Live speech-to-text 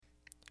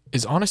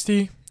Is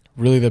honesty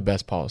really the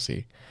best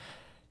policy?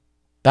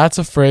 That's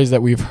a phrase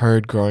that we've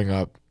heard growing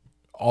up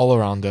all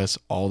around us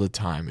all the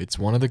time. It's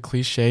one of the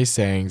cliche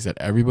sayings that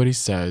everybody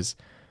says,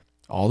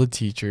 all the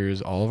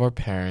teachers, all of our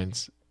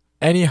parents,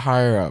 any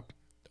higher up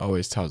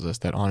always tells us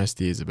that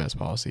honesty is the best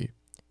policy.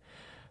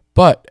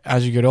 But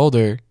as you get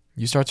older,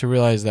 you start to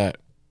realize that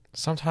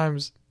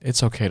sometimes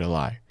it's okay to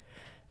lie.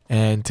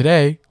 And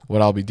today,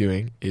 what I'll be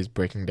doing is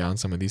breaking down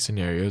some of these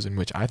scenarios in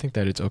which I think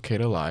that it's okay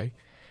to lie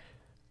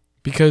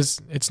because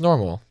it's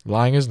normal.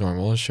 Lying is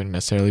normal and shouldn't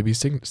necessarily be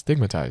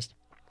stigmatized.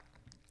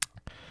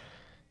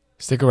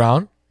 Stick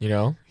around,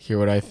 hear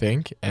what I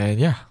think,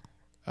 and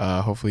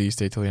hopefully you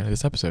stay till the end of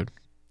this episode.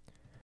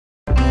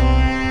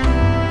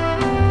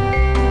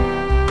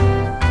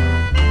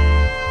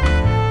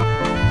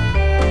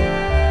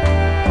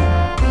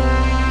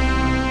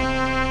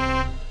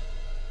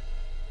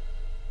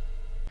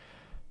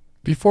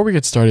 Before we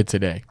get started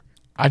today,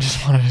 I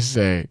just wanted to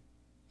say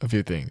a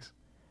few things.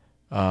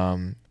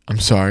 I'm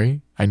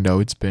sorry. I know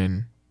it's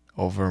been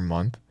over a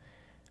month.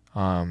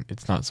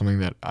 It's not something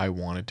that I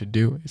wanted to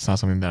do. It's not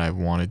something that I've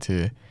wanted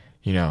to,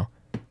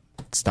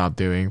 stop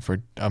doing for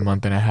a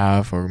month and a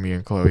half. Or me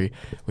and Chloe,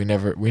 we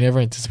never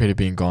anticipated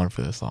being gone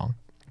for this long,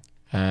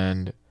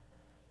 and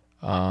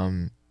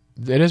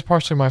it is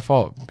partially my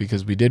fault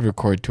because we did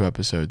record 2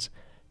 episodes,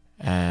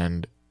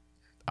 and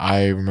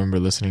I remember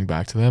listening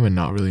back to them and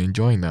not really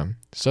enjoying them.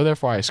 So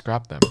therefore I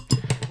scrapped them.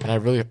 And I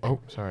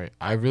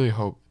really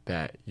hope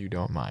that you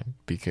don't mind,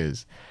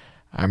 because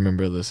I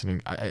remember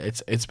listening.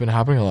 It's been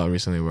happening a lot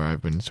recently where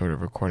I've been sort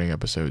of recording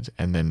episodes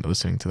and then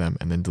listening to them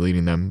and then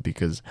deleting them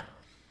because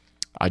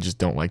I just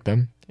don't like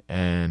them.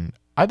 And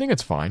I think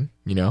it's fine,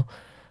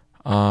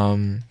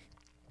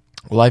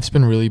 Life's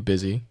been really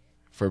busy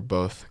for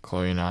both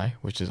Chloe and I,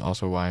 which is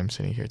also why I'm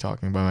sitting here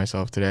talking by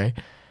myself today.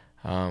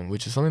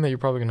 Which is something that you're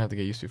probably going to have to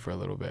get used to for a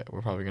little bit.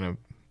 We're probably going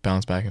to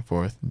bounce back and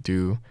forth,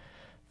 do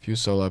a few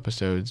solo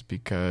episodes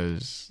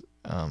because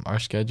our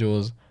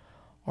schedules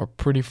are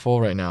pretty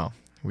full right now.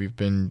 We've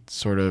been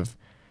sort of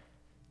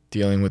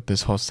dealing with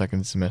this whole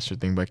second semester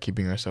thing by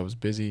keeping ourselves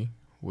busy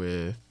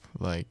with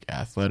like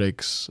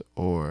athletics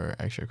or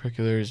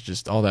extracurriculars,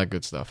 just all that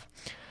good stuff.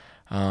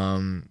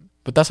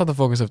 But that's not the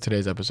focus of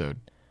today's episode.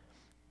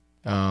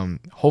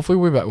 Hopefully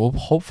we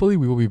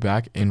will be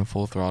back in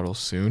full throttle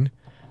soon.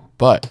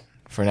 But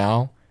for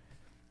now,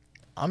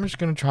 I'm just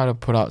going to try to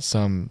put out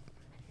some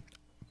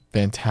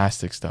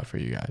fantastic stuff for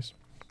you guys.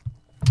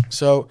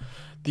 So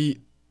the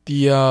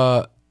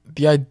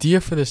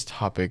idea for this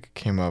topic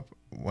came up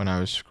when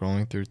I was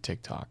scrolling through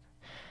TikTok,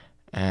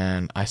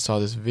 and I saw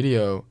this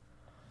video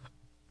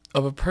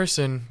of a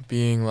person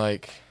being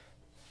like,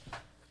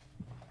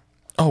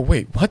 oh,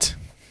 wait, what?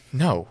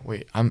 No,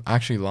 wait, I'm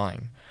actually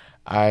lying.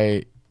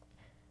 Okay.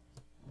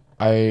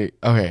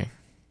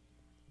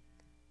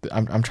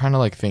 I'm trying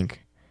to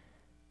think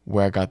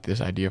where I got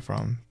this idea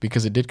from,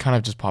 because it did kind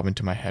of just pop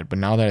into my head. But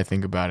now that I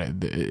think about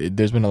it,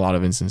 there's been a lot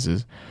of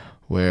instances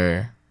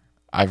where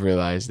I've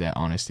realized that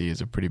honesty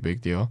is a pretty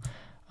big deal.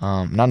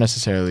 Not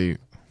necessarily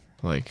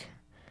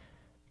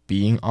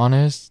being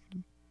honest,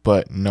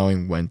 but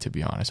knowing when to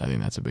be honest. I think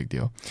that's a big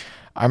deal.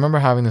 I remember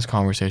having this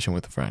conversation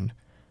with a friend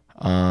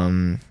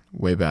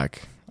way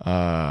back,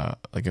 a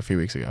few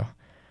weeks ago.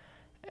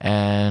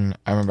 And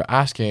I remember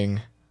asking,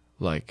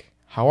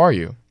 how are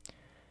you?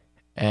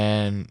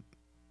 And,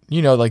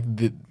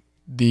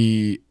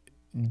 the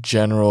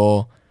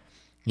general,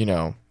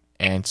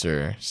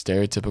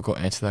 stereotypical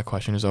answer to that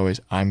question is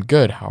always, I'm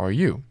good, how are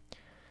you?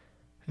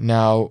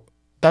 Now,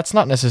 that's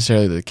not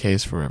necessarily the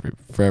case for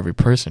every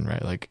person,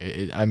 right?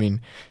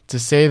 To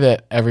say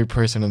that every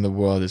person in the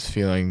world is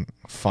feeling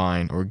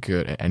fine or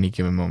good at any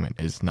given moment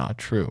is not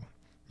true.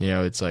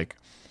 It's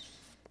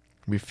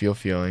we feel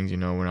feelings,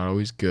 we're not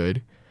always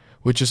good,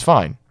 which is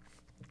fine.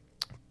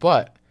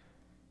 But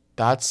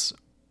that's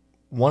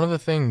one of the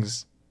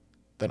things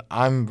that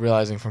I'm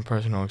realizing from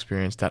personal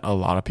experience that a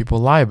lot of people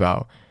lie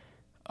about.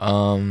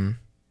 So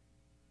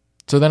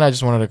then I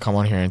just wanted to come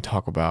on here and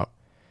talk about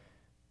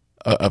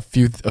a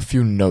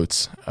few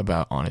notes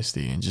about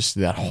honesty and just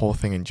that whole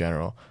thing in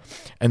general.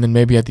 And then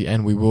maybe at the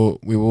end we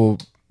will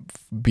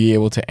be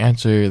able to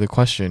answer the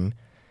question,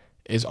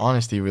 is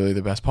honesty really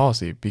the best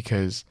policy?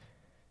 Because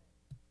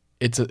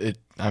it's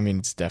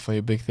definitely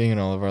a big thing in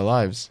all of our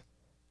lives.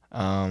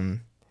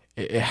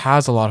 It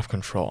has a lot of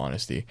control,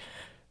 honesty.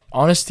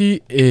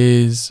 Honesty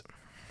is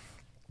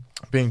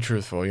being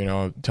truthful,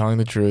 telling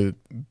the truth,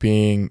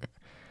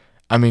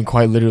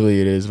 quite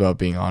literally it is about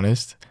being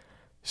honest.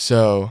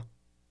 So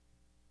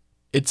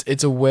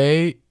it's a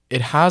way, it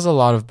has a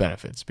lot of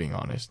benefits, being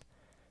honest.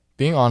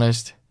 Being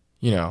honest,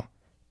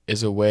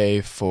 is a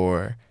way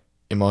for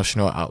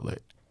emotional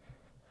outlet.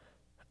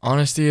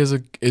 Honesty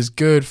is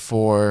good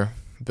for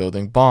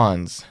building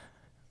bonds,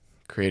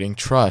 creating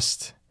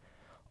trust,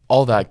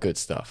 all that good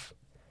stuff.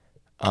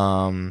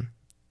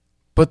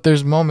 But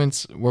there's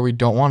moments where we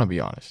don't want to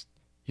be honest,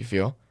 you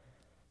feel?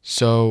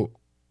 So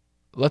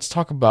let's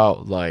talk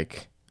about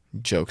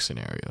joke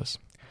scenarios.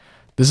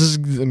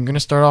 I'm going to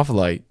start off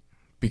light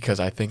because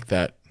I think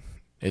that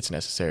it's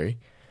necessary.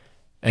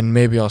 And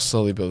maybe I'll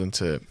slowly build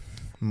into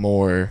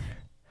more,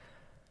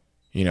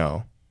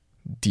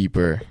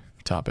 deeper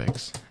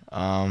topics.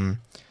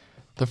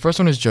 The first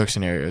one is joke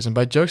scenarios. And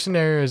by joke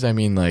scenarios, I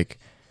mean, like,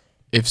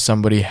 if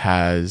somebody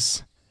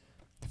has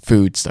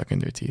food stuck in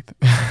their teeth.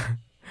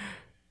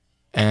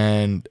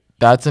 And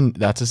that's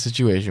a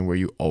situation where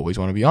you always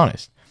want to be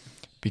honest.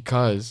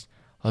 Because,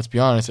 let's be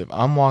honest, if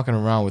I'm walking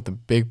around with a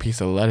big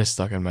piece of lettuce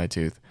stuck in my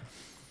tooth,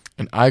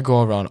 and I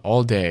go around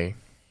all day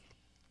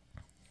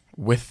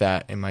with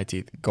that in my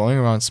teeth, going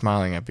around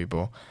smiling at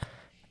people,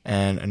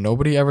 and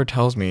nobody ever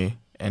tells me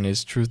and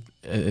is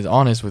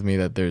honest with me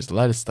that there's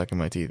lettuce stuck in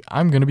my teeth,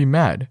 I'm going to be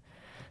mad.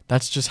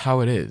 That's just how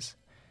it is.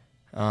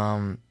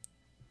 That's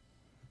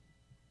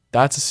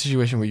a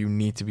situation where you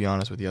need to be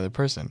honest with the other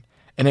person.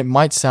 And it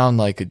might sound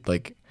like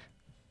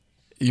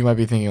you might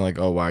be thinking like,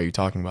 oh, why are you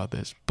talking about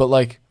this? But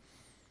like,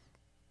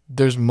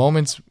 there's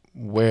moments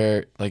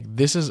where like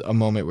this is a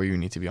moment where you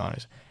need to be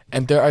honest.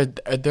 And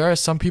there are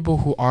some people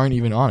who aren't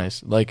even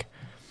honest. Like,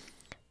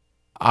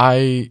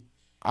 I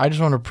just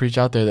want to preach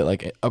out there that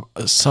like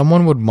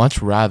someone would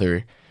much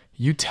rather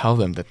you tell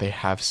them that they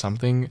have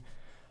something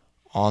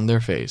on their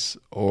face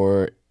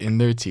or in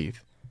their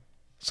teeth,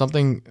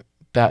 something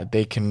that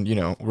they can,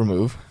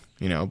 remove,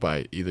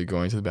 by either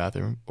going to the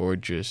bathroom or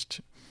just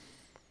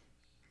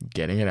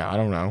getting it out. I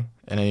don't know,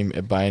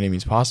 by any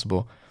means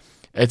possible.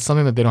 It's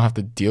something that they don't have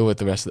to deal with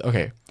the rest of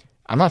okay,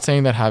 I'm not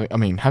saying that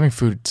having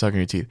food stuck in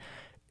your teeth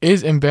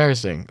is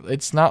embarrassing.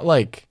 It's not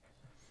like,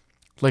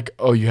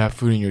 oh, you have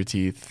food in your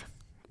teeth.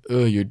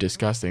 Oh, you're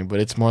disgusting. But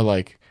it's more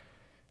like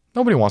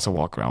nobody wants to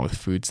walk around with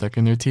food stuck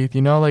in their teeth.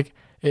 Like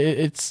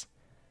it's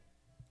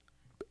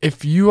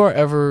if you are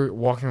ever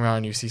walking around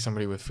and you see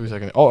somebody with food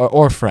stuck in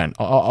or a friend.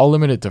 I'll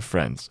limit it to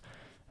friends.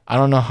 I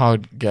don't know how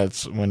it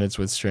gets when it's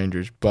with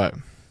strangers, but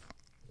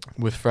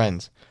with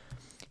friends,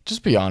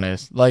 just be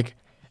honest. Like,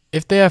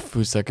 if they have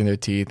food stuck in their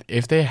teeth,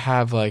 if they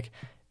have like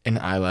an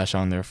eyelash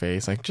on their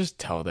face, like just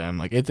tell them.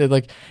 Like it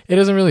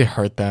doesn't really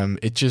hurt them.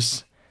 It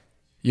just,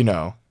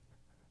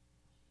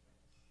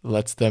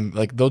 lets them,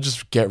 like, they'll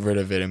just get rid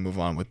of it and move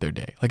on with their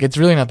day. Like, it's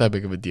really not that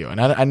big of a deal. And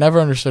I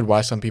never understood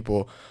why some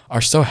people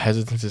are so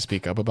hesitant to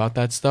speak up about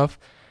that stuff.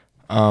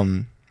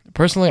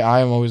 Personally,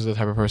 I am always the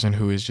type of person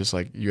who is just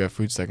like, you have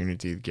food stuck in your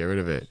teeth, get rid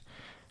of it.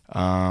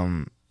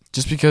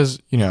 Just because,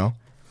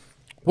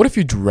 what if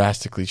you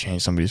drastically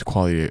change somebody's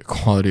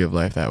quality of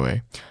life that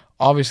way?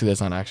 Obviously,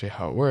 that's not actually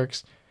how it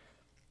works,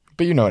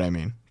 but you know what I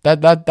mean.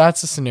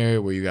 That's a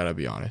scenario where you gotta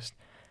be honest.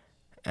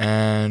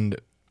 And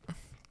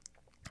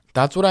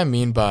that's what I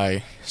mean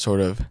by sort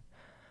of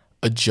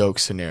a joke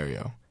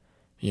scenario.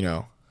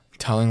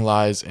 Telling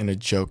lies in a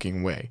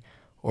joking way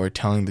or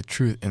telling the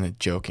truth in a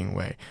joking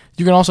way.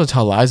 You can also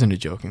tell lies in a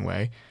joking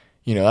way.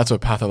 That's what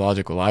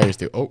pathological liars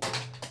do.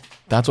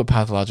 That's what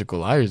pathological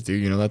liars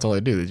do. That's all they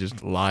do. They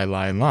just lie,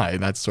 and lie.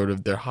 That's sort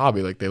of their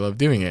hobby. Like, they love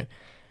doing it.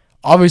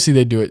 Obviously,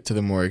 they do it to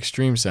the more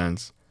extreme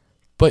sense,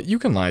 but you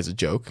can lie as a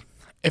joke.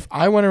 If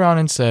I went around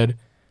and said,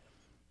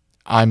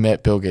 I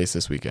met Bill Gates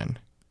this weekend,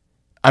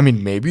 I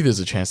mean, maybe there's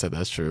a chance that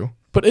that's true,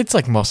 but it's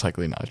like most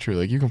likely not true.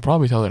 Like, you can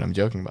probably tell that I'm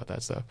joking about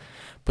that stuff,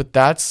 but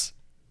that's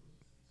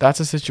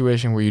a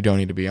situation where you don't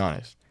need to be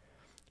honest.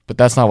 But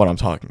that's not what I'm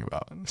talking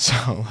about.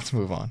 So let's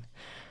move on.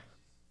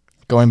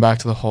 Going back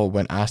to the whole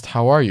when asked,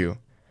 how are you?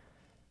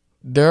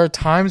 There are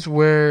times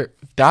where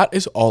that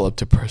is all up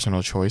to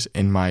personal choice,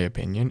 in my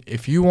opinion.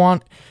 If you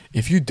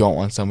don't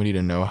want somebody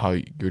to know how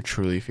you're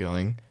truly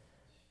feeling,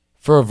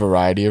 for a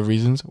variety of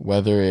reasons,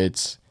 whether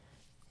it's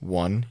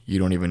 1, you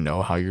don't even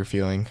know how you're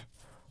feeling,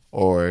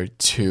 or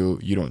 2,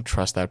 you don't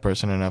trust that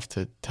person enough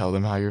to tell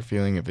them how you're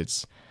feeling if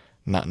it's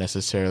not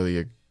necessarily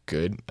a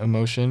good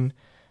emotion,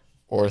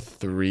 or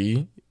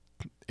 3,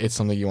 it's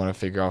something you want to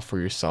figure out for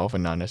yourself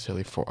and not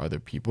necessarily for other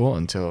people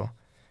until,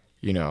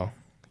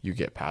 you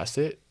get past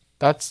it.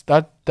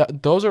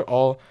 Those are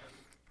all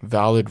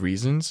valid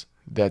reasons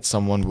that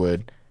someone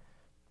would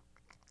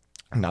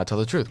not tell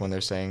the truth when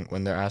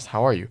they're asked,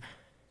 how are you?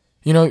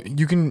 You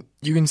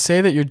can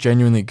say that you're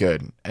genuinely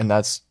good, and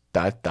that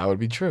would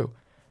be true.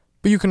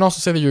 But you can also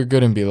say that you're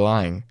good and be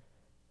lying.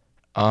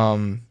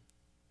 You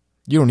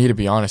don't need to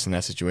be honest in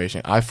that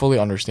situation. I fully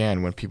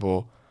understand when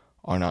people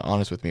are not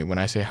honest with me. When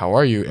I say, how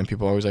are you? And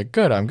people are always like,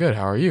 good, I'm good.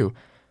 How are you?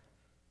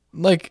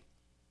 Like,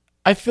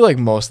 I feel like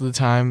most of the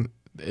time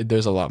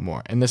there's a lot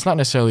more. And that's not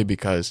necessarily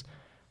because,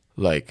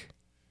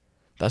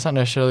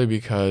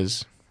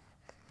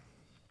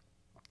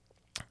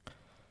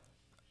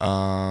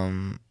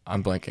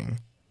 I'm blanking.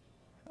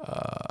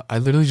 I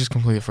literally just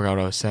completely forgot what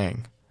I was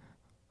saying.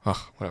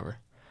 Whatever.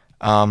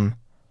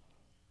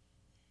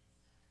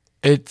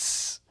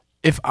 It's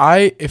if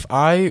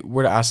I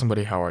were to ask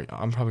somebody how are you,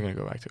 I'm probably gonna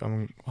go back to.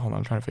 Hold on,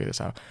 I'm trying to figure this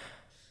out.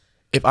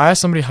 If I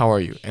ask somebody how are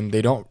you and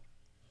they don't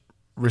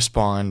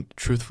respond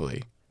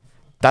truthfully,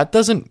 that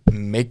doesn't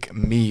make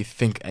me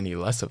think any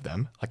less of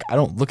them. Like, I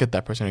don't look at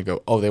that person and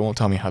go, oh, they won't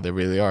tell me how they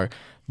really are,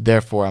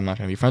 therefore I'm not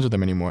gonna be friends with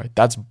them anymore.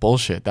 That's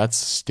bullshit. That's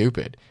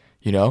stupid.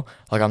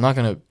 Like, I'm not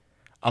gonna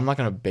I'm not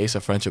gonna base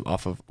a friendship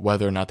off of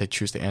whether or not they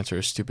choose to answer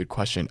a stupid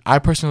question. I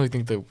personally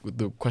think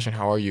the question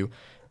 "How are you?"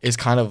 is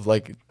kind of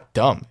like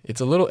dumb.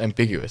 It's a little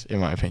ambiguous in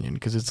my opinion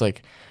because it's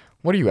like,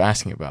 what are you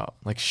asking about?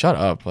 Like, shut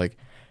up. Like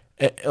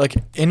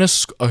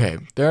okay,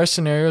 there are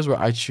scenarios where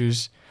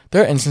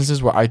there are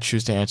instances where I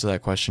choose to answer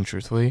that question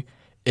truthfully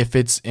if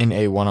it's in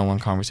a one-on-one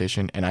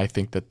conversation and I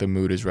think that the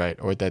mood is right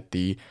or that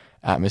the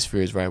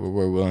atmosphere is right where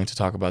we're willing to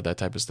talk about that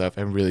type of stuff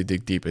and really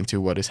dig deep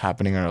into what is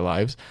happening in our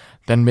lives,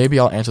 then maybe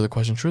I'll answer the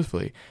question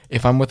truthfully.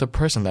 If I'm with a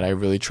person that I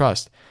really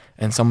trust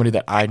and somebody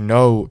that I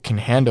know can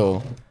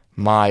handle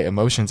my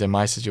emotions and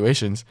my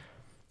situations,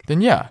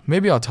 then yeah,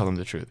 maybe I'll tell them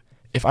the truth.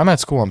 If I'm at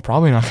school, I'm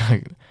probably not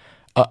gonna,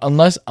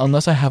 unless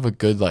I have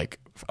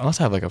unless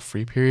I have like a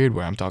free period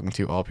where I'm talking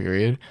to you all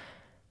period.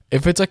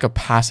 If it's like a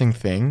passing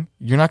thing,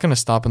 you're not gonna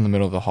stop in the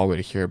middle of the hallway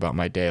to hear about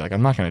my day. Like,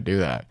 I'm not gonna do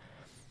that.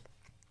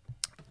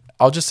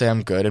 I'll just say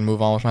I'm good and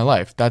move on with my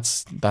life.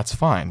 That's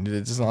fine.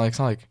 It's not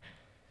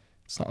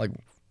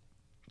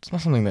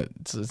something that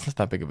it's not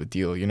that big of a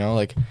deal, you know?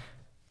 Like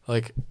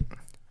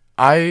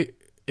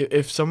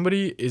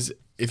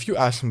if you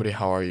ask somebody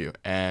how are you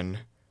and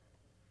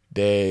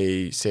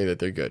they say that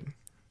they're good.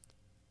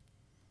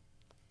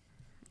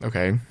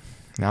 Okay,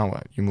 now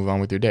what? You move on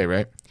with your day,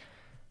 right?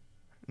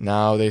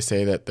 Now they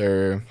say that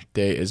their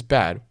day is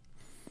bad.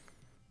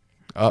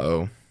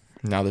 Uh-oh.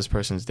 Now this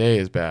person's day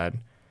is bad.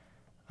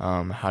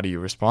 How do you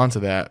respond to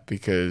that?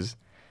 Because,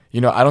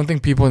 I don't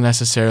think people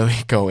necessarily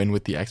go in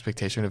with the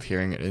expectation of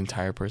hearing an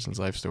entire person's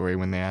life story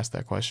when they ask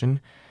that question.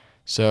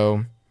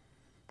 So,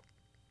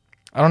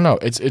 I don't know.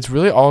 It's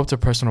really all up to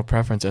personal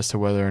preference as to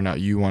whether or not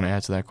you want to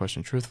answer that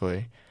question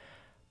truthfully.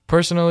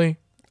 Personally,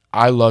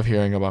 I love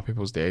hearing about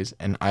people's days,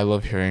 and I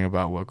love hearing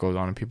about what goes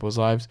on in people's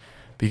lives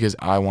because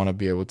I want to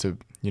be able to,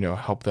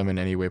 help them in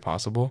any way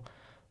possible.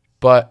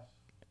 But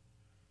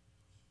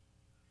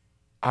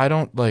I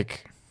don't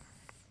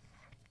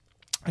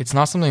it's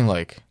not something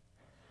like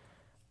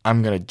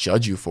I'm going to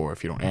judge you for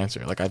if you don't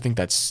answer. Like, I think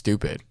that's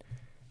stupid.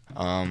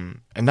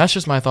 And that's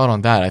just my thought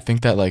on that. I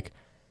think that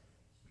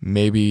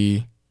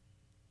maybe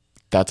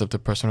that's up to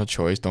personal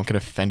choice. Don't get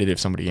offended if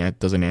somebody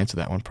doesn't answer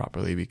that one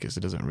properly because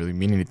it doesn't really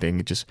mean anything.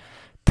 It just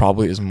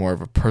probably is more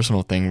of a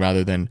personal thing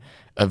rather than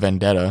a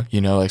vendetta.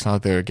 It's not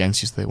like they're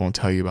against you so they won't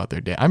tell you about their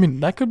day. I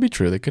mean, that could be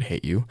true. They could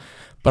hate you.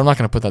 But I'm not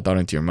going to put that thought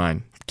into your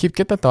mind. Get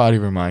that thought out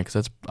of your mind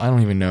because I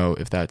don't even know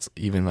if that's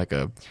even like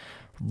a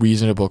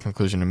reasonable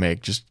conclusion to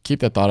make. Just keep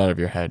that thought out of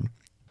your head.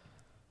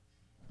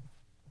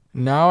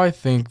 Now I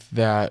think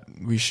that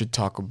we should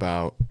talk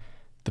about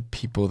the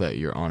people that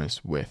you're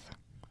honest with.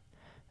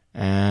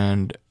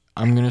 And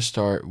I'm going to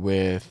start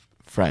with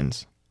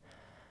friends.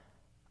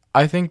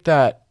 I think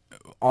that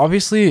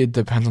obviously it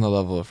depends on the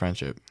level of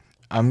friendship.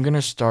 I'm going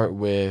to start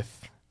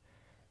with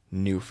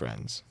new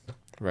friends,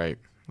 right?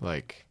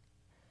 Like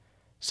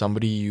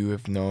somebody you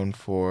have known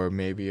for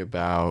maybe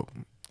about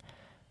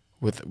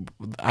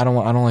I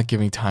don't like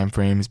giving time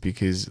frames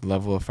because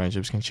level of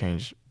friendships can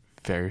change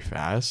very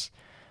fast.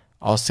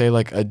 I'll say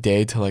like a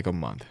day to like a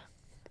month.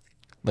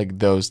 Like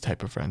those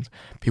type of friends.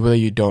 People that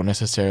you don't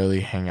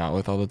necessarily hang out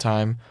with all the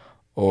time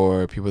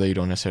or people that you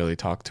don't necessarily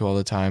talk to all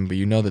the time, but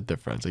you know that they're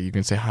friends. Like you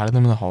can say hi to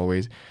them in the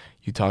hallways.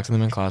 You talk to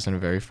them in class in a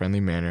very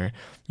friendly manner.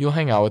 You'll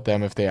hang out with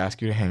them if they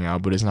ask you to hang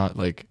out, but it's not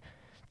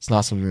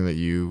something that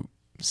you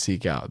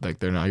seek out. Like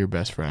they're not your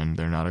best friend.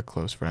 They're not a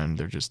close friend.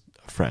 They're just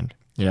a friend,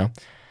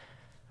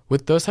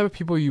 With those type of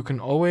people, you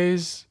can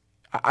always,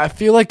 I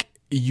feel like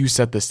you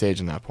set the stage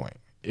in that point.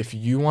 If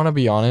you want to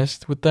be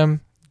honest with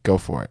them, go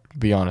for it.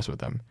 Be honest with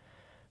them.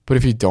 But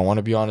if you don't want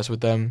to be honest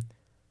with them,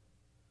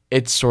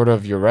 it's sort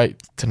of your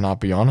right to not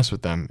be honest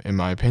with them, in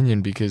my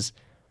opinion, because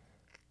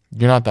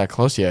you're not that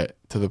close yet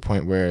to the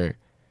point where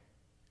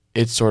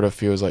it sort of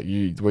feels like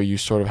you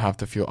sort of have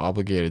to feel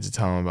obligated to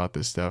tell them about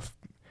this stuff.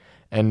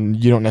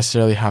 And you don't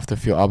necessarily have to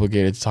feel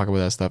obligated to talk about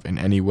that stuff in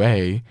any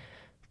way,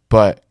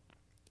 but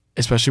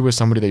especially with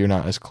somebody that you're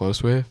not as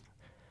close with,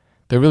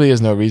 there really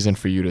is no reason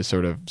for you to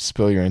sort of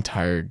spill your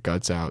entire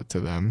guts out to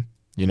them,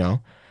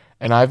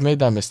 And I've made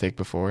that mistake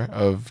before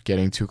of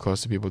getting too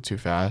close to people too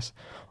fast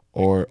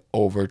or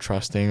over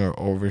trusting or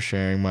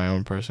oversharing my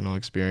own personal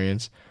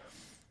experience.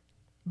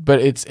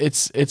 But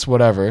it's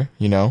whatever,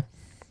 You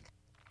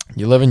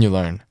live and you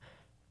learn.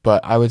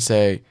 But I would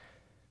say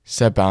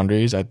set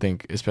boundaries. I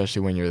think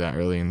especially when you're that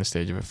early in the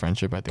stage of a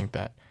friendship, I think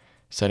that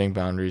setting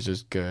boundaries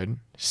is good.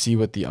 See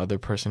what the other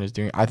person is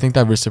doing. I think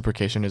that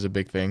reciprocation is a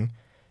big thing.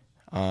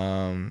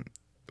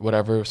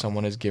 Whatever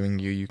someone is giving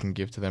you, you can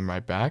give to them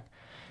right back.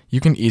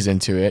 You can ease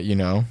into it,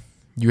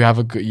 You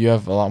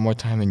have a lot more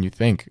time than you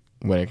think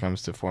when it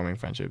comes to forming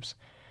friendships.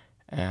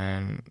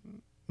 And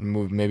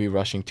maybe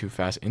rushing too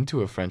fast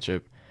into a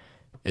friendship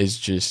is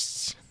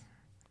just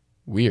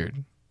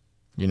weird,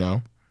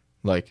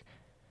 Like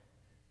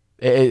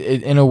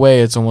it in a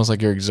way it's almost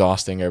like you're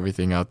exhausting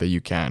everything out that you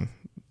can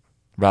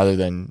rather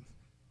than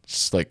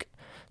just like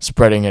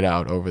spreading it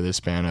out over the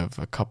span of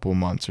a couple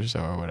months or so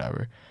or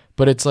whatever.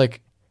 But it's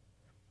like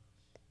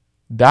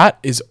that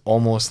is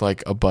almost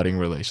like a budding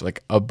relation,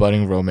 like a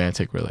budding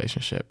romantic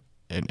relationship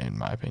in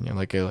my opinion.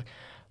 Like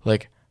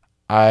Like,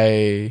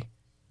 I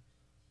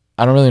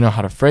don't really know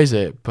how to phrase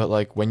it, but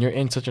like when you're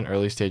in such an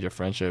early stage of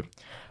friendship,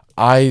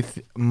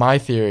 my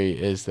theory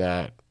is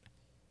that,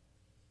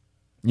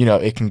 you know,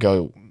 it can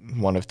go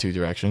one of two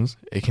directions.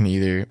 It can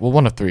either, well,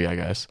 one of three, I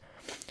guess.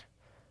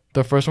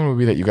 The first one would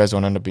be that you guys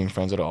don't end up being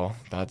friends at all.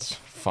 That's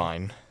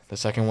fine. The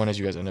second one is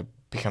you guys end up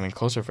becoming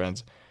closer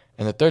friends.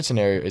 And the third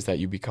scenario is that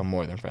you become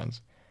more than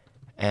friends.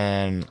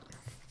 And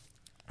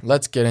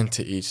let's get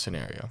into each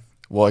scenario.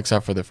 Well,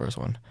 except for the first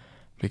one,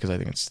 because I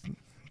think it's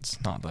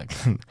not like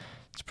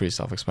it's pretty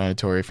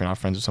self-explanatory. If you're not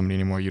friends with somebody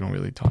anymore, you don't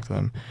really talk to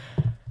them.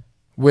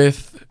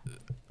 With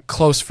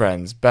close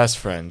friends, best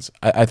friends,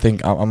 I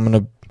think I'm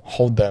gonna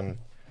hold them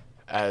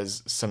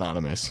as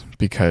synonymous,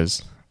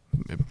 because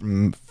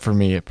for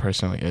me it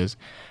personally is.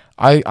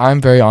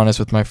 I'm very honest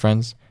with my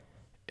friends.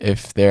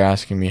 If they're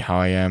asking me how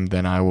I am,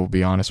 then I will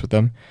be honest with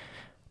them.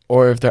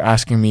 Or if they're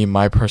asking me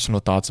my personal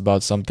thoughts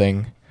about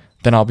something,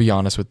 then I'll be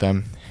honest with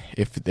them.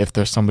 If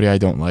there's somebody I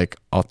don't like,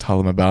 I'll tell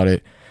them about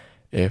it.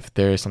 If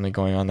there is something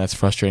going on that's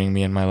frustrating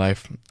me in my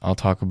life, I'll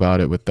talk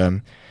about it with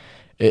them.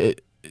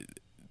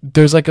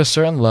 There's like a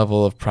certain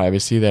level of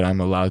privacy that I'm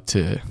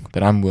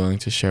willing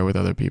to share with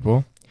other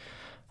people.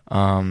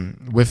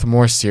 With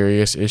more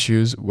serious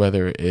issues,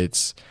 whether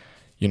it's,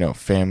 you know,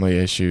 family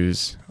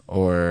issues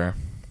or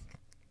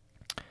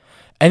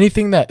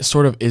anything that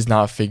sort of is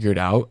not figured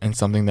out and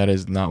something that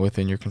is not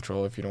within your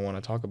control, if you don't want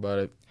to talk about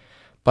it,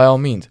 by all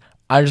means.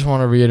 I just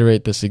want to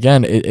reiterate this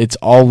again. It's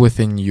all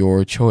within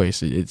your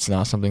choice. It's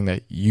not something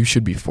that you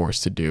should be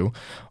forced to do,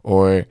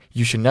 or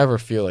you should never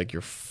feel like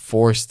you're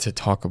forced to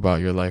talk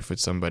about your life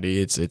with somebody.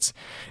 It's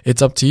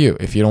up to you.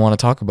 If you don't want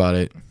to talk about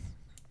it,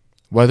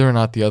 whether or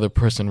not the other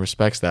person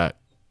respects that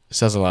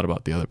says a lot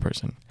about the other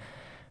person.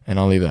 And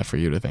I'll leave that for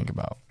you to think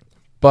about.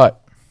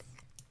 But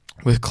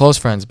with close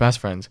friends, best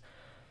friends,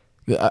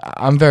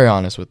 I'm very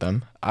honest with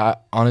them. I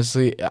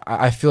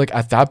feel like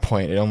at that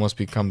point it almost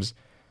becomes,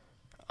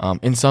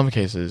 in some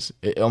cases,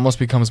 it almost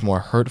becomes more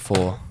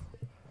hurtful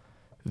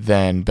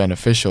than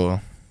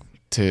beneficial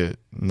to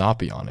not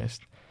be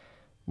honest.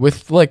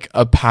 With like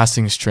a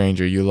passing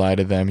stranger, you lie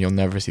to them, you'll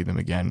never see them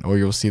again, or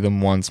you'll see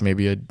them once,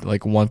 maybe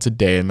once a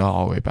day in the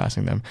hallway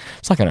passing them.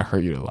 It's not gonna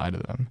hurt you to lie to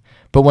them.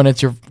 But when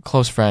it's your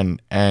close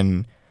friend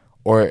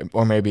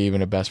or maybe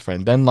even a best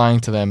friend, then lying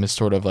to them is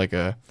sort of like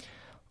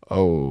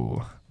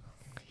oh,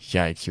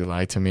 yikes, you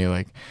lied to me.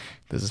 Like,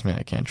 does this mean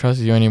I can't trust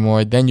you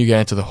anymore? Then you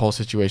get into the whole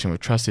situation with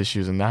trust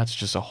issues, and that's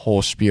just a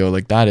whole spiel.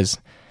 Like, that is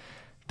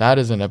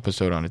an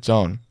episode on its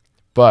own.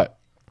 But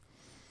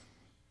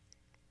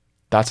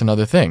that's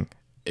another thing,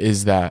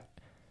 is that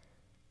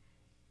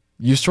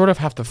you sort of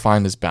have to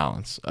find this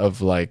balance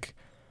of like,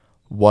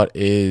 what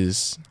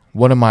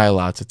am I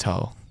allowed to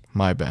tell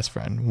my best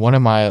friend? What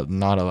am I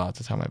not allowed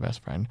to tell my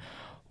best friend?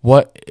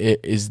 What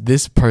is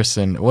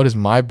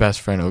my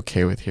best friend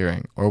okay with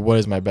hearing? Or what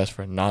is my best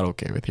friend not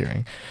okay with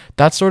hearing?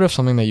 That's sort of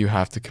something that you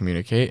have to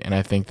communicate. And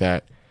I think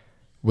that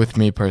with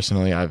me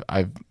personally,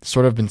 I've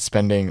sort of been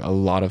spending a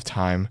lot of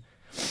time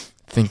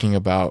thinking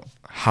about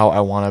how I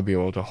want to be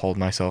able to hold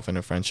myself in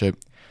a friendship,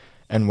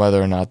 and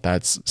whether or not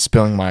that's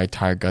spilling my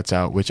entire guts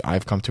out, which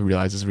I've come to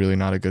realize is really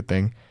not a good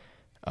thing.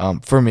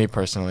 For me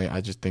personally,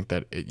 I just think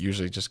that it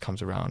usually just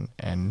comes around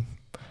and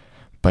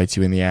bites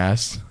you in the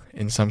ass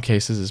in some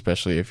cases,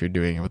 especially if you're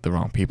doing it with the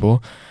wrong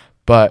people.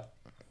 But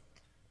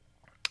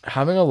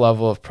having a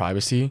level of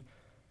privacy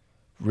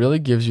really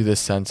gives you this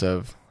sense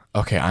of,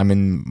 okay, I'm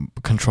in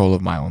control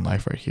of my own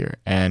life right here.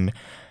 And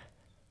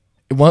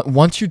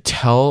once you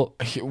tell,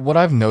 what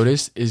I've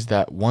noticed is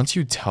that once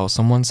you tell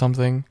someone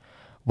something,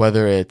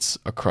 whether it's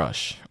a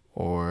crush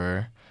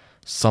or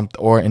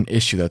an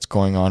issue that's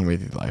going on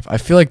with your life, I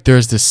feel like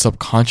there's this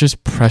subconscious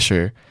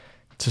pressure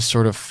to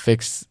sort of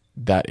fix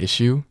that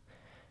issue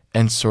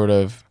and sort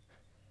of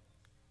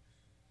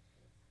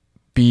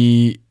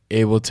be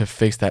able to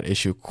fix that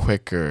issue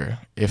quicker,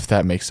 if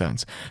that makes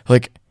sense.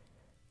 Like,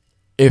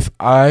 if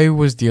I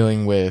was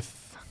dealing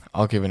with,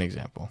 I'll give an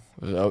example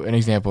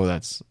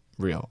that's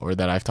real or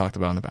that I've talked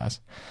about in the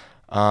past.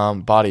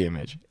 Body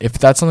image. If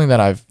that's something that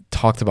I've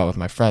talked about with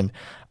my friend,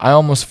 I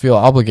almost feel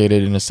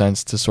obligated in a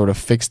sense to sort of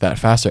fix that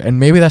faster. And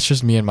maybe that's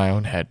just me in my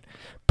own head,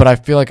 but I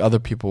feel like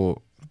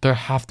there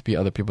have to be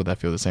other people that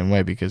feel the same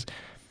way, because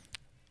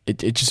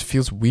it just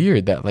feels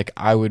weird that like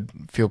I would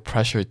feel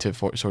pressured to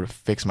sort of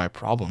fix my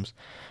problems.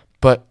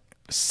 But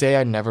say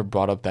I never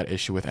brought up that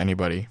issue with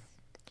anybody.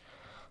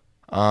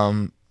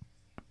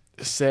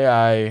 Say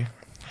I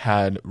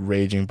had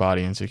raging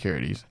body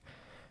insecurities,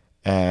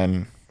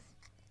 and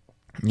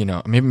you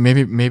know,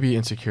 maybe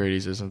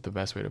insecurities isn't the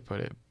best way to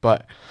put it,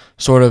 but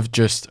sort of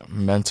just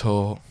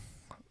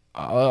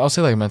I'll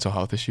say like mental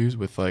health issues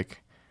with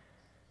like,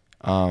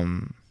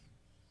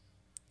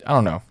 I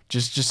don't know,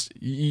 just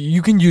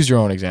you can use your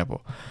own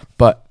example,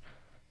 but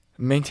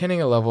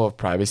maintaining a level of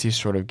privacy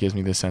sort of gives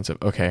me the sense of,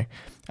 okay,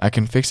 I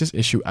can fix this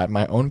issue at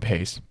my own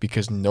pace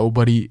because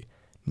nobody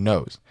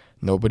knows.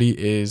 Nobody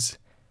is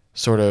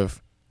sort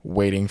of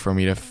waiting for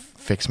me to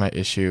fix my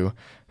issue.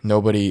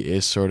 Nobody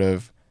is sort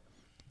of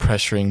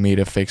pressuring me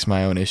to fix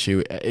my own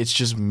issue. It's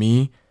just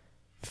me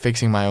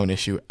fixing my own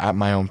issue at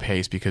my own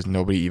pace because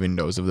nobody even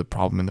knows of the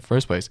problem in the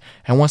first place.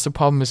 And once the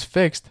problem is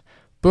fixed,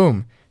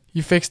 boom,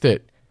 you fixed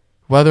it.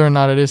 Whether or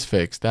not it is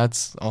fixed,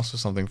 that's also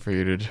something for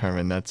you to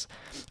determine.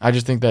 I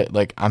just think that,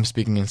 like, I'm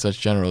speaking in such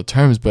general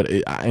terms, but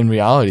in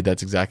reality,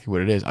 that's exactly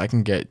what it is. I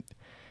can get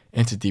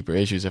into deeper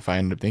issues if I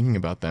end up thinking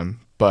about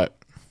them. But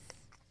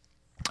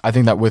I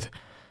think that with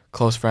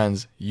close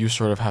friends, you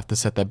sort of have to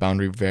set that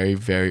boundary very,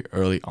 very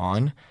early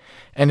on.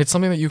 And it's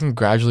something that you can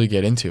gradually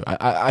get into.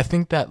 I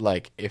think that,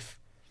 like, if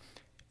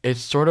it's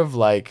sort of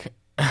like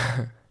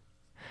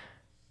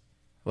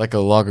like a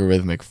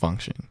logarithmic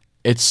function.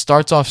 It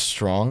starts off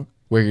strong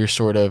where you're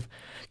sort of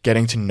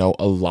getting to know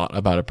a lot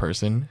about a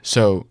person.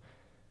 So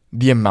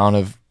the amount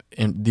of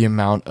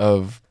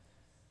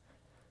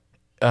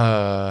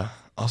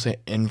I'll say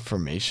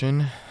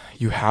information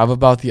you have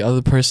about the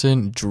other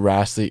person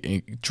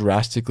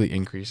drastically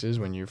increases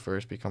when you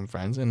first become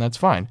friends, and that's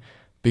fine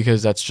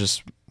because that's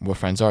just what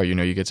friends are. You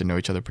know, you get to know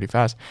each other pretty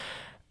fast.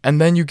 And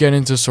then you get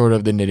into sort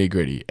of the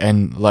nitty-gritty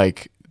and,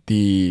 like,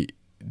 the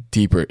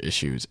deeper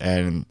issues,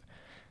 and,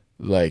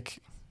 like,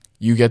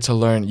 you get to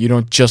learn. You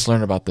don't just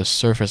learn about the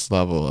surface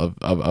level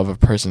of a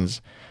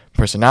person's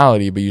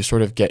personality, but you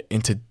sort of get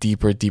into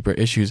deeper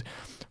issues,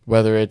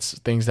 whether it's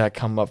things that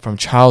come up from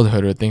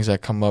childhood or things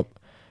that come up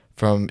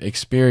from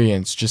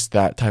experience, just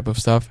that type of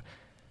stuff.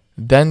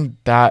 Then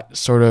that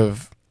sort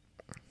of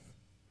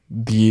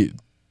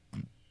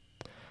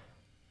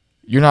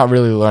you're not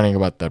really learning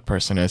about that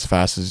person as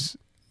fast as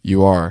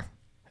you are.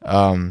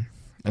 And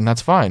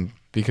that's fine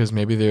because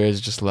maybe there is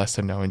just less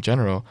to know in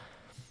general.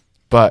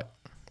 But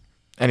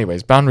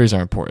anyways, boundaries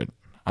are important.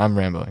 I'm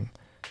rambling.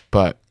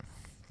 But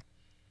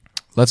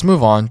let's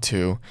move on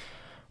to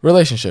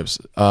relationships,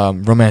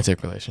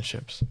 romantic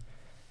relationships.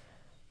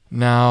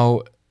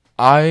 Now,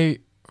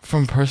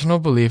 from personal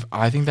belief,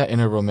 I think that in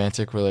a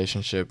romantic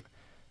relationship,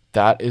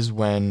 that is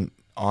when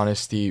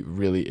honesty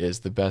really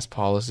is the best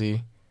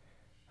policy.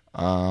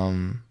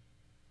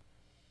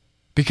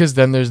 Because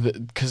then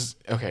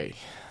okay,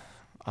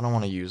 I don't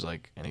want to use,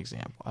 like, an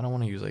example. I don't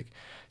want to use, like,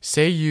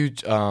 say you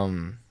did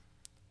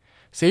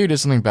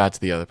something bad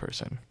to the other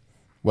person,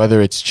 whether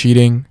it's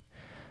cheating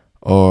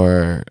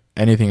or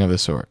anything of the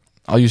sort.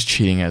 I'll use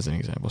cheating as an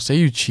example. Say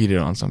you cheated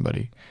on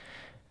somebody.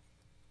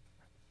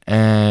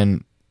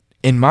 And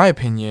in my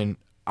opinion,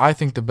 I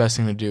think the best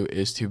thing to do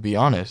is to be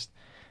honest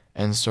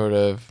and sort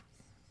of,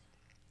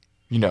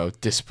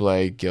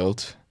 display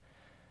guilt,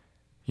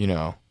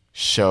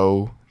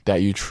 show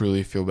that you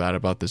truly feel bad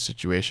about the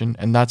situation.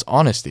 And that's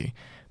honesty,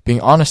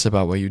 being honest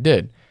about what you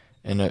did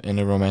in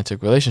a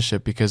romantic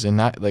relationship, because in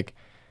that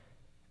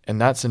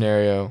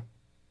scenario,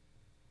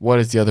 what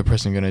is the other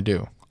person going to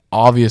do?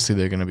 Obviously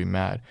they're going to be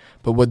mad,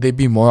 but would they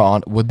be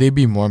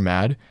more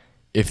mad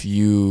if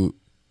you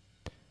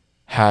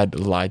had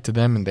lied to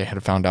them and they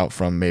had found out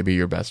from maybe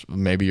your best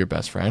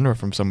friend or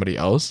from somebody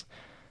else?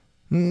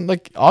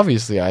 Like,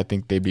 obviously I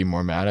think they'd be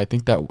more mad. I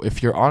think that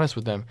if you're honest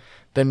with them,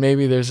 then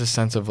maybe there's a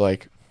sense of,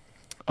 like,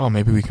 oh,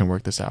 maybe we can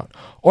work this out.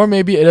 Or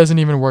maybe it doesn't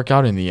even work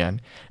out in the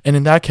end. And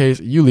in that case,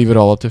 you leave it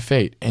all up to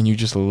fate and you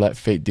just let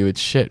fate do its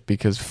shit,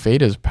 because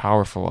fate is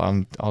powerful.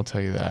 I'll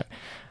tell you that.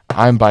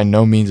 I'm by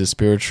no means a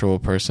spiritual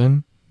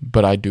person,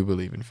 but I do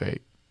believe in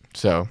fate.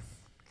 So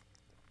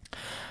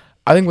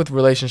I think with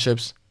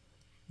relationships,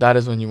 that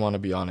is when you want to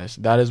be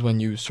honest. That is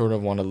when you sort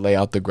of want to lay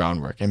out the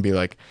groundwork and be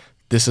like,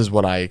 this is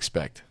what I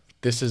expect.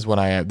 This is what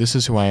I am. This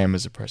is who I am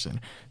as a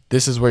person.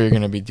 This is what you're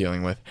going to be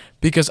dealing with.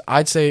 Because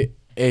I'd say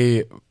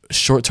a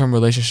short-term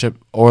relationship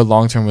or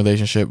long-term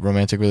relationship,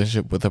 romantic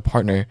relationship with a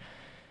partner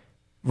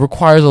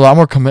requires a lot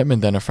more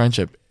commitment than a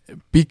friendship,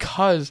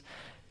 because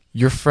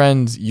your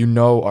friends,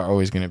 are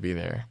always going to be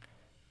there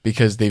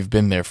because they've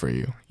been there for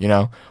you.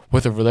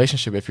 With a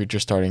relationship, if you're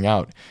just starting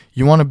out,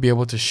 you want to be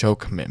able to show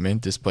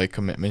commitment, display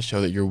commitment,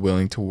 show that you're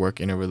willing to work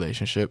in a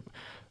relationship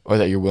or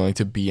that you're willing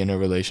to be in a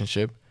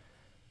relationship.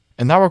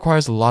 And that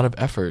requires a lot of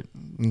effort.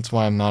 That's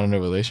why I'm not in a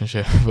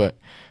relationship, but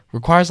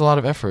requires a lot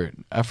of effort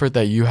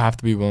that you have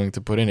to be willing to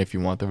put in if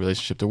you want the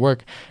relationship to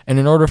work. And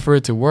in order for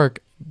it to work,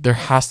 there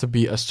has to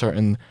be a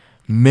certain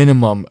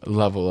minimum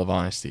level of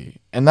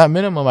honesty. And that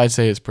minimum, I'd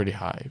say, is pretty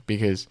high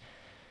because,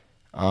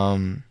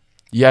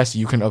 yes,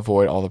 you can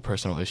avoid all the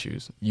personal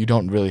issues. You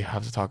don't really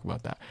have to talk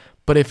about that.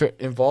 But if it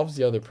involves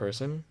the other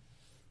person,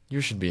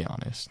 you should be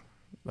honest.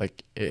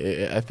 Like,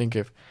 I think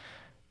if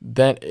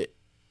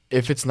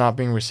it's not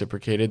being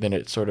reciprocated, then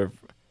it sort of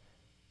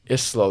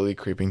is slowly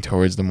creeping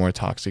towards the more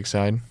toxic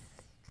side.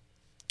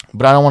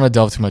 But I don't want to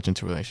delve too much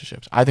into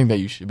relationships. I think that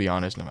you should be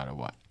honest no matter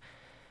what.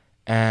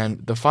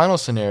 And the final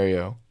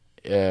scenario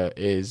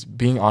is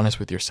being honest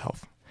with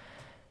yourself.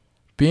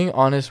 Being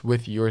honest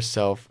with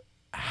yourself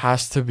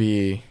has to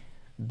be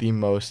the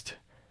most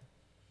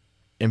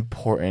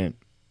important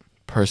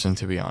person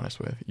to be honest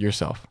with,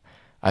 yourself.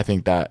 I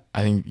think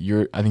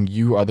you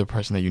are the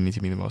person that you need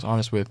to be the most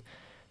honest with,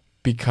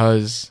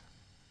 because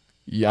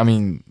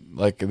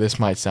like, this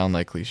might sound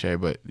like cliche,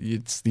 but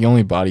it's the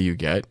only body you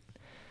get.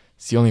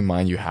 It's the only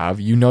mind you have.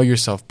 You know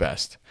yourself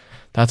best.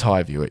 That's how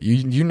I view it.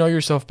 You know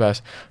yourself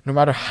best. No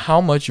matter how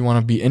much you want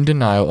to be in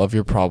denial of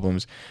your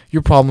problems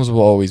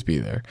will always be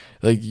there.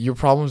 Like, your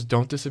problems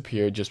don't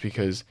disappear just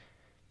because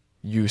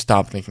you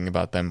stop thinking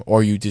about them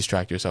or you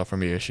distract yourself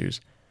from your issues.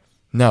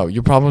 No,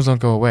 your problems don't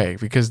go away,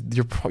 because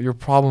your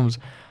problems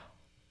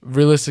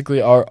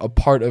realistically are a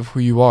part of who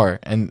you are,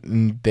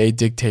 and they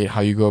dictate how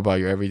you go about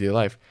your everyday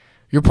life.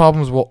 Your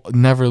problems will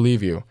never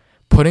leave you.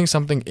 Putting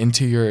something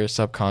into your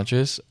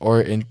subconscious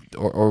or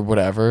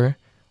whatever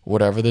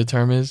the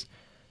term is,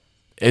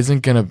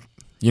 isn't gonna,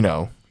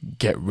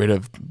 get rid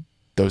of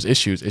those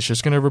issues. It's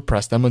just gonna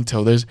repress them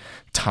until there's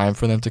time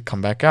for them to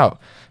come back out.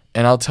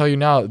 And I'll tell you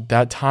now,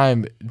 that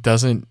time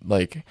doesn't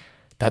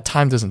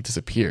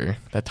disappear.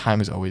 That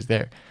time is always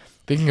there.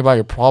 Thinking about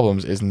your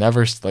problems is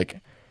never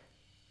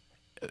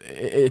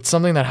it's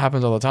something that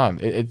happens all the time.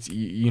 It's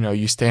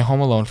you stay home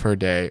alone for a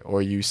day,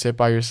 or you sit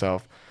by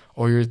yourself,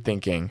 or you're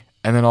thinking,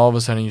 and then all of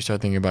a sudden you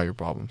start thinking about your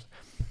problems.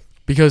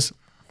 Because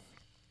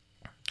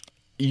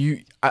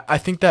I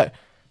think that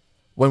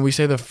when we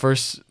say they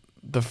say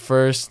the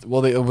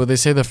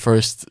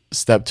first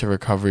step to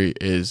recovery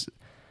is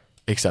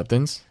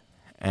acceptance,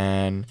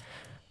 and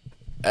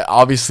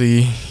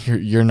obviously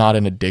you're not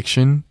an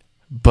addiction,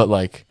 but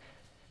like,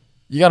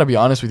 you got to be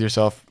honest with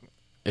yourself,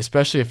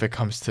 especially if it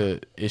comes to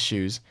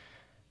issues.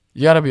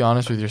 You got to be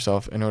honest with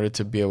yourself in order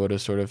to be able to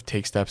sort of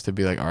take steps to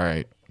be like, all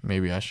right,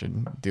 maybe I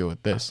should deal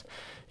with this.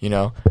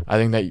 I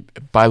think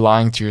that by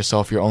lying to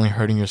yourself, you're only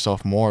hurting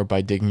yourself more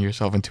by digging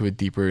yourself into a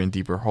deeper and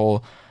deeper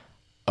hole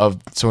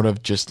of sort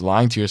of just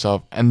lying to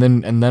yourself. And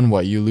then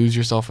what? You lose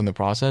yourself in the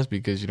process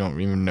because you don't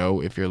even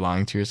know if you're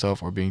lying to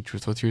yourself or being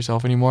truthful to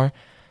yourself anymore.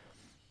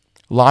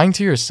 Lying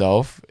to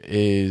yourself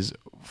is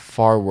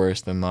far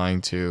worse than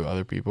lying to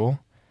other people.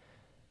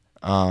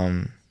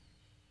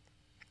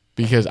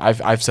 Because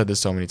I've said this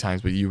so many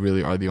times, but you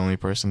really are the only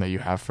person that you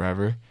have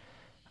forever.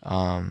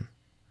 And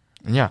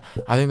yeah,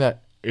 I think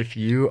that if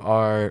you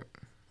are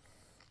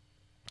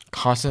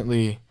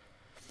constantly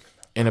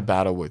in a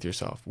battle with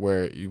yourself,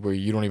 where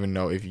you don't even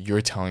know if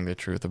you're telling the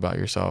truth about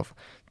yourself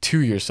to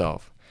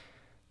yourself,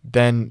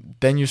 then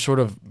you sort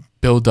of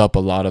build up a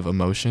lot of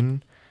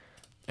emotion,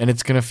 and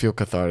it's gonna feel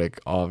cathartic,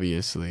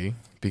 obviously,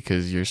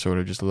 because you're sort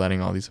of just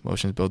letting all these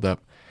emotions build up.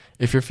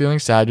 If you're feeling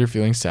sad, you're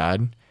feeling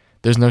sad.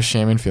 There's no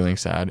shame in feeling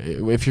sad.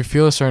 If you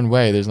feel a certain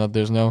way, there's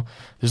no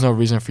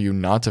reason for you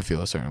not to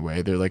feel a certain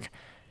way. They're like,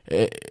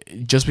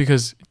 just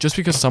because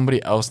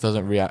somebody else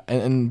doesn't react,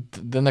 and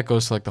then that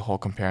goes to like the whole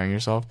comparing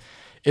yourself.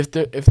 If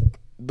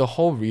the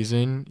whole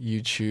reason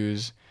you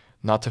choose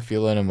not to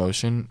feel an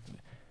emotion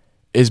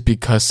is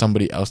because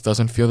somebody else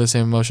doesn't feel the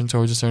same emotion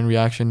towards a certain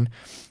reaction,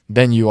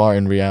 then you are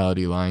in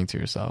reality lying to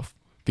yourself.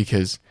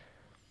 Because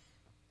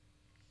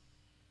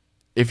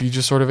if you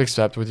just sort of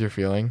accept what you're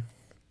feeling,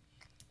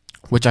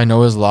 which I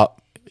know is a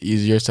lot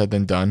easier said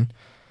than done,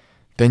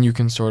 then you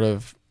can sort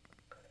of,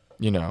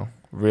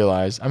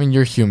 realize, I mean,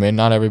 you're human.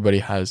 Not everybody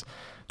has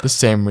the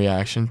same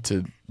reaction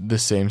to the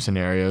same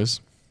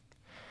scenarios.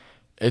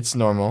 It's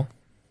normal.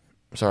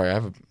 Sorry, I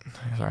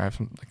have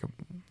some,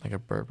 like a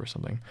burp or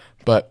something.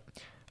 But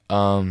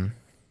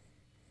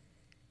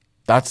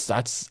that's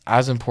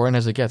as important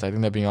as it gets. I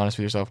think that being honest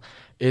with yourself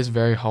is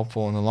very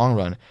helpful in the long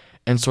run,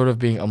 and sort of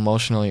being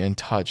emotionally in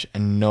touch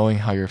and knowing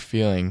how you're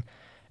feeling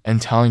and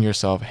telling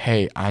yourself,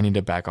 hey, I need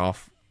to back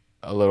off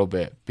a little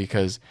bit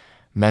because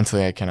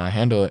mentally I cannot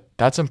handle it.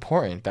 That's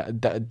important.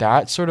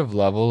 That sort of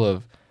level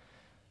of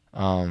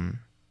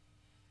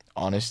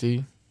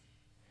honesty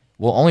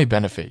will only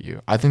benefit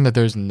you. I think that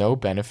there's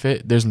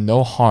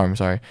no harm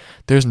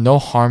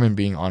in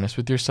being honest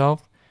with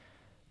yourself,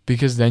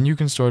 because then you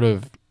can sort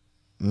of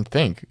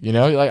think,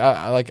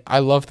 I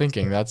love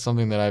thinking. That's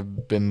something that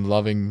I've been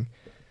loving.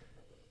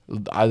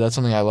 That's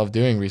something I love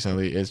doing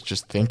recently, is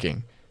just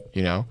thinking,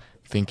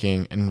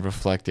 thinking and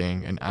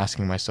reflecting and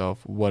asking myself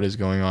what is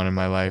going on in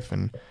my life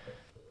and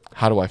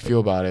how do I feel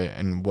about it,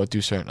 and why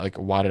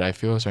did I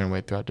feel a certain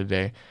way throughout the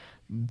day.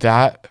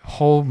 That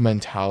whole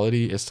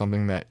mentality is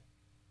something that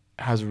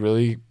has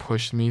really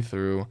pushed me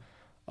through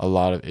a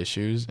lot of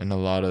issues and a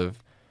lot of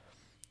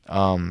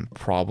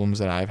problems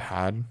that I've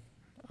had.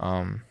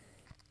 And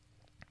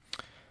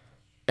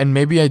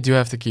maybe I do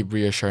have to keep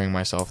reassuring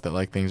myself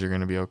that things are going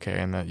to be okay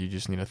and that you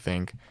just need to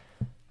think.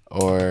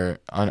 Or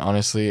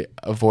honestly,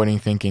 avoiding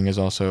thinking is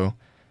also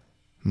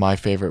my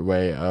favorite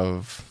way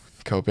of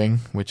coping,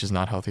 which is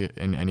not healthy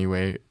in any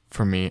way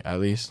for me, at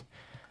least.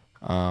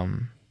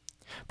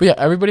 But yeah,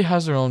 everybody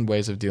has their own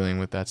ways of dealing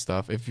with that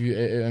stuff.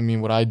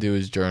 What I do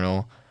is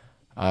journal.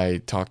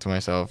 I talk to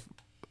myself.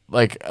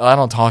 I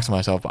don't talk to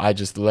myself. I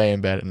just lay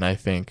in bed and I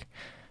think.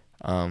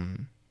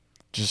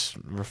 Just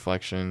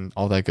reflection,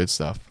 all that good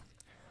stuff.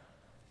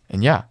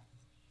 And yeah,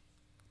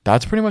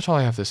 that's pretty much all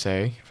I have to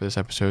say for this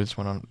episode. It's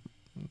went on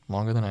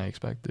longer than I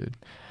expected.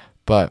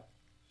 But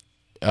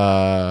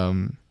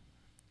once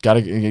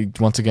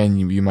again,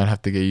 you might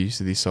have to get used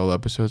to these solo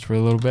episodes for a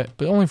little bit,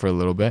 but only for a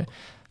little bit.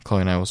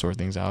 Chloe and I will sort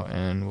things out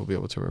and we'll be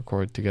able to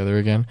record together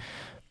again.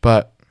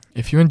 But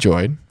if you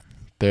enjoyed,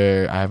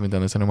 I haven't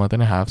done this in a month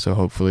and a half, so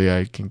hopefully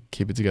I can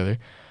keep it together.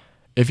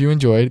 If you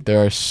enjoyed,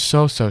 there are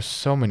so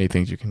many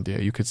things you can do.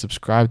 You could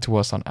subscribe to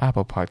us on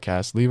Apple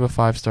Podcasts, leave a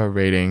 5-star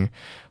rating,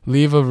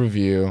 leave a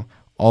review.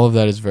 All of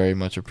that is very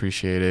much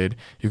appreciated.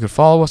 You could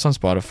follow us on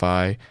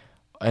Spotify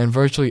and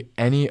virtually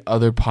any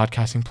other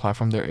podcasting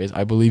platform there is.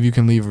 I believe you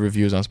can leave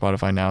reviews on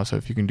Spotify now, so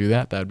if you can do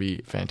that, that'd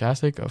be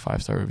fantastic. A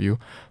 5-star review,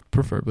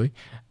 preferably.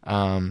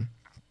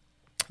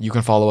 You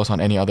can follow us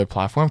on any other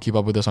platform. Keep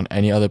up with us on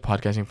any other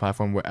podcasting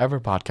platform, wherever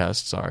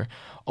podcasts are.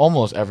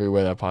 Almost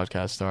everywhere that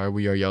podcasts are.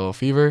 We are Yellow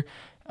Fever.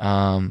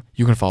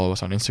 You can follow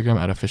us on Instagram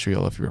at Official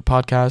Yellow Fever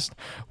Podcast,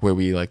 where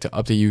we like to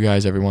update you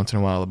guys every once in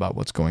a while about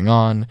what's going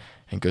on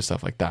and good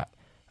stuff like that.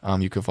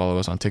 You can follow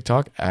us on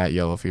TikTok at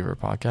Yellow Fever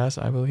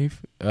Podcast, I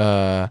believe.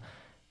 And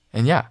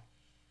yeah,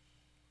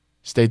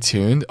 stay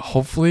tuned.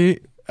 Hopefully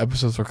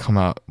episodes will come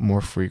out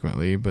more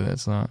frequently, but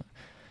it's not.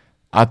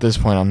 At this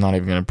point, I'm not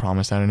even going to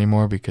promise that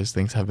anymore because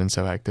things have been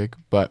so hectic.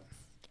 But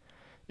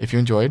if you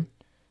enjoyed,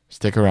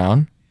 stick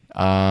around.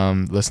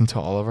 Listen to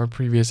all of our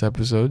previous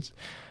episodes.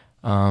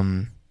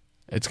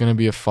 It's going to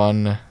be a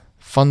fun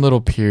little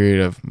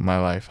period of my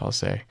life,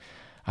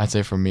 I'd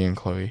say for me and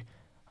Chloe.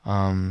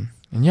 And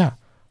yeah,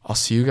 I'll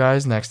see you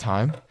guys next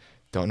time.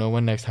 Don't know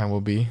when next time will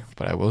be,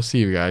 but I will see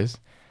you guys.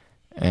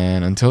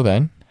 And until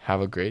then,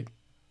 have a great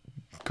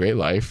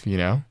life,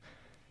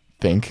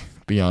 Think.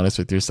 Be honest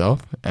with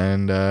yourself.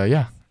 And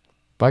yeah,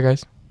 bye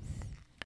guys.